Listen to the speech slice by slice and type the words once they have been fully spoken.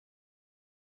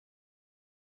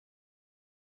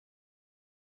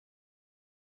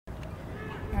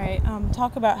right,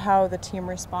 talk about how the team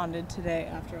responded today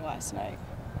after last night.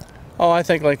 Oh, I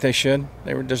think like they should.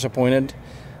 They were disappointed,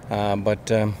 but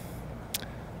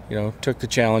took the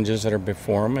challenges that are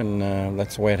before them, and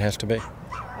that's the way it has to be.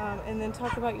 And then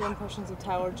talk about your impressions of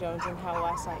Tyler Jones and how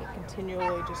last night he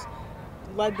continually just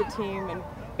led the team and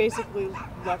basically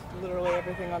left literally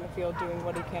everything on the field doing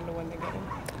what he can to win the game.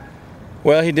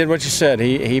 Well, he did what you said.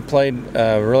 He played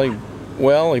really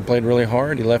well. He played really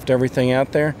hard. He left everything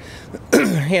out there.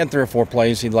 He had 3 or 4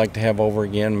 plays he'd like to have over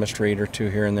again, missed a read or 2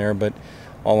 here and there, but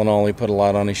all in all, he put a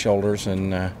lot on his shoulders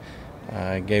and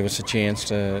gave us a chance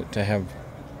to have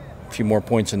a few more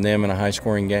points than them in a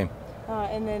high-scoring game.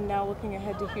 And then now looking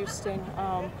ahead to Houston,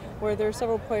 where there are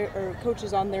several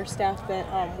coaches on their staff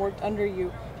that worked under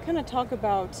you. Kind of talk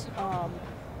about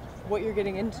what you're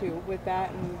getting into with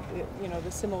that and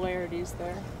the similarities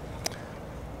there.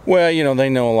 Well, they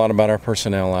know a lot about our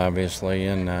personnel, obviously,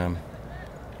 and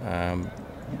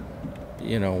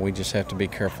we just have to be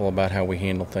careful about how we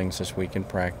handle things this week in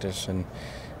practice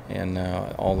and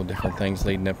all the different things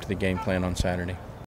leading up to the game plan on Saturday.